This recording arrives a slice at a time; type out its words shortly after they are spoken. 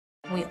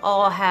we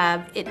all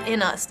have it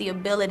in us, the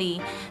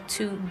ability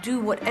to do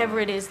whatever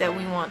it is that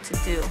we want to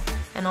do.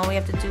 And all we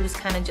have to do is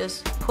kind of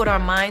just put our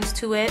minds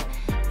to it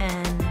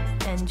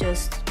and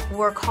just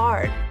work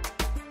hard.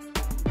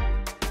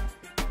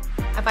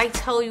 If I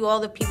tell you all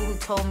the people who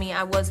told me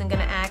I wasn't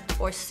gonna act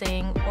or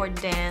sing or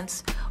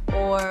dance,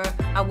 or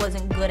I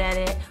wasn't good at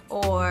it,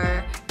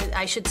 or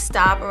I should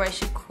stop or I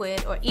should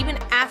quit, or even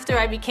after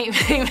I became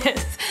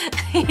famous,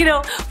 you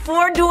know,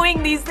 for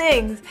doing these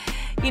things,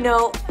 you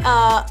know,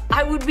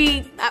 I would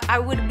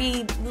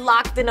be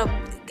locked in a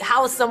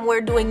house somewhere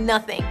doing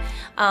nothing.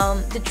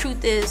 The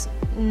truth is,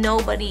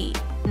 nobody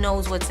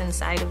knows what's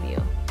inside of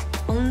you.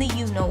 Only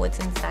you know what's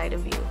inside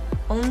of you.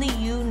 Only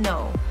you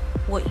know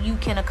what you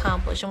can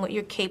accomplish and what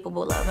you're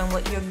capable of, and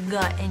what your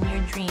gut and your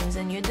dreams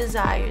and your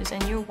desires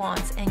and your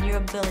wants and your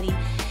ability,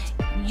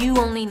 you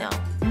only know.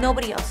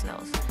 Nobody else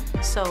knows.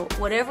 So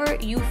whatever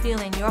you feel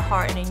in your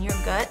heart and in your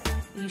gut,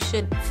 you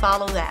should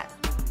follow that.